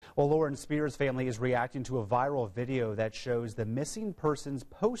Well, Lauren Spieer's family is reacting to a viral video that shows the missing persons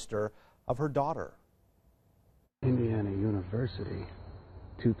poster of her daughter. Indiana University,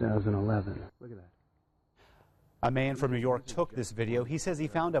 2011. Look at that. A man from New York took this video. He says he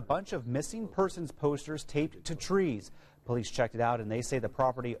found a bunch of missing persons posters taped to trees. Police checked it out and they say the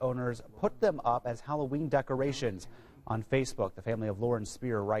property owners put them up as Halloween decorations. On Facebook, the family of Lauren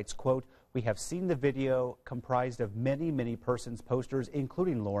Spierer writes, quote, "We have seen the video comprised of many persons posters,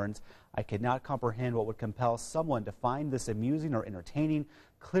 including Lauren's. I cannot comprehend what would compel someone to find this amusing or entertaining.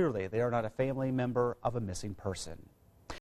 Clearly, they are not a family member of a missing person."